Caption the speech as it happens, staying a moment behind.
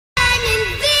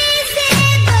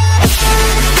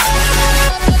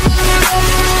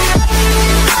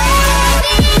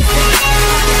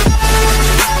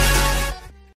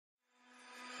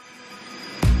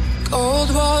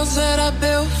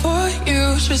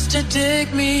just to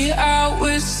dig me out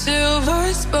with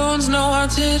silver spoons. No, I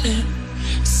didn't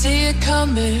see it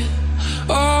coming.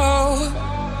 Oh,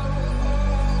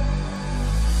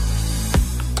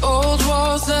 old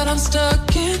walls that I'm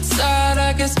stuck inside.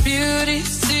 I guess beauty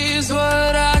sees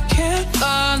what I can't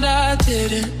find. I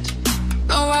didn't,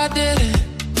 no, I didn't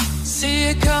see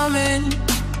it coming.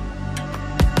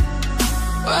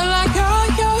 Well, I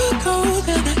got your code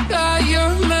and I got your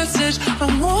message. I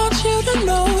want you to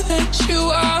know that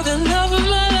you are the love of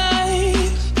my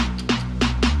life,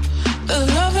 the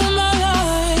love of my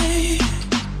life.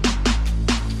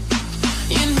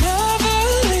 You never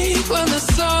leave when the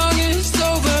song is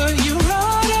over. You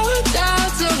ride or die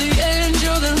till the end.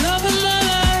 You're the love of my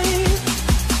life.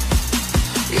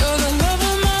 You're the love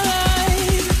of my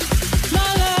life, my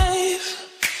life.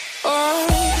 Oh.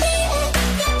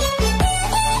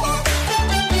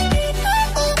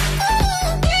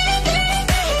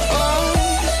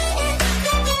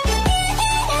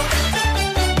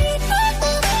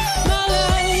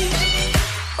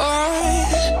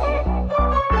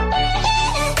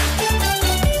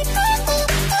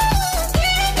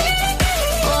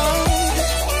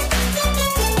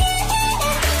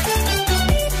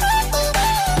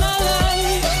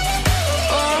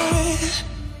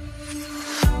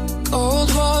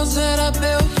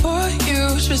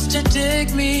 Just to dig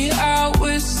me out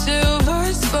with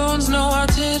silver spoons. No, I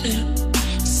didn't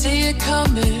see it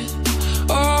coming.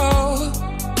 Oh,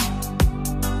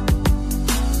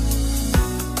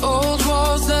 old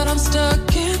walls that I'm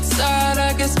stuck inside.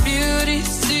 I guess beauty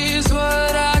sees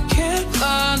what I can't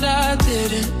find. I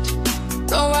didn't,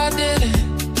 no, I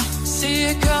didn't see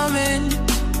it coming.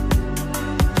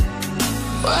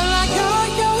 Well, I got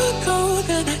your code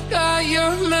and I got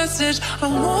your message. I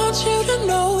want you to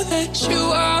know that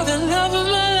you are the love of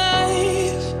my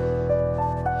life,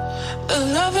 the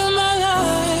love of my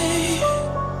life.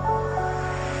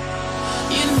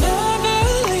 You never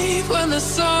leave when the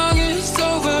song is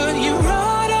over. You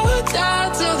ride or die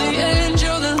till the end.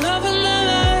 You're the love of my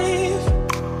life.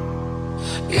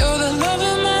 You're the love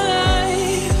of my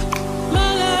life, my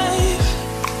life.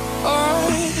 Oh.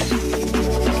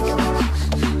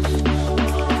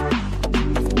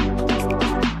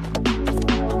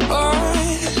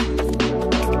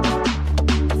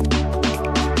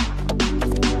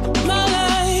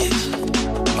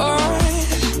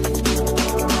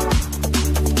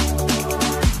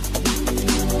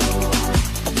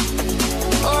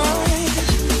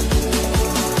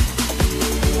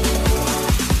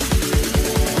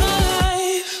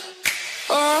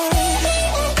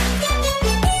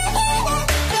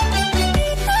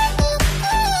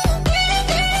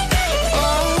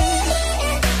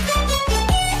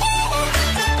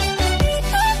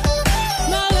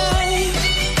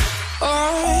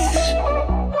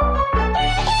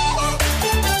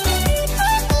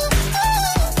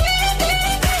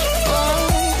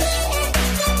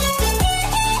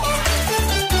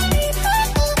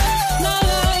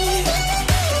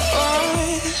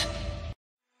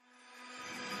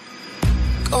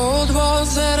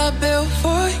 That I built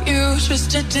for you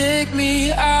just to dig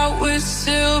me out with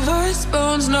silver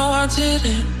spoons. No, I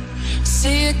didn't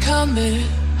see it coming.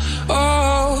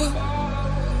 Oh,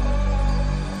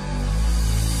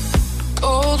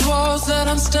 old walls that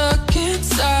I'm stuck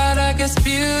inside. I guess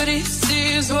beauty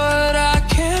sees what I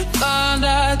can't find.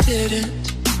 I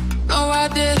didn't, no, I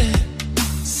didn't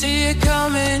see it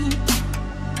coming.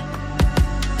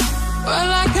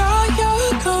 Well, I got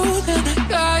your code and I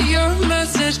got your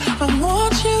message. I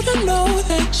want you to know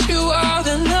that you are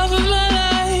the love of my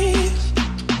life,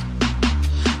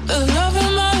 the love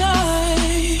of my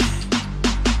life.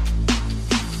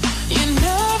 You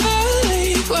never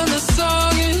leave when the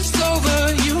song is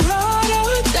over. You ride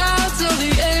or die till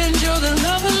the end. You're the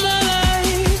love of my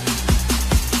life.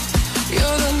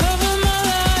 You're the love of my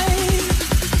life,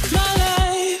 my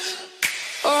life.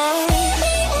 Oh.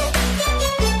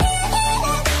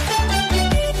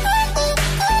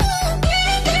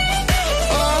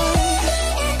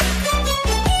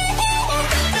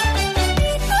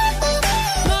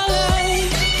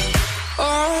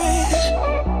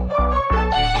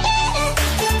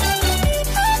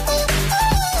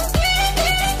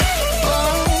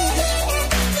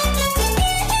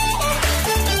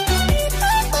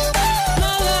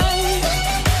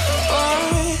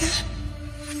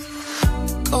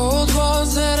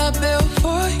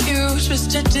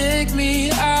 Just to dig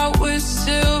me out with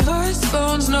silver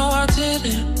spoons. No, I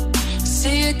didn't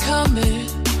see it coming.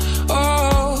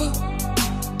 Oh,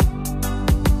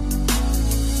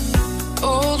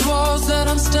 old walls that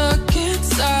I'm stuck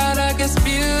inside. I guess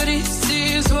beauty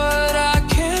sees what I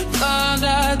can't find.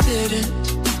 I didn't,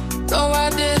 no, I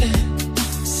didn't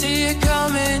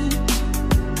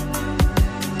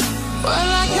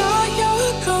Well, I got your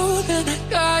code and I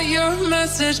got your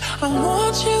message. I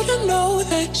want you to know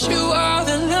that you are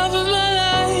the love of my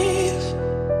life,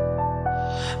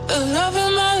 the love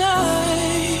of my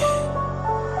life.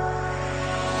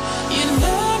 You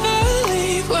never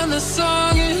leave when the sun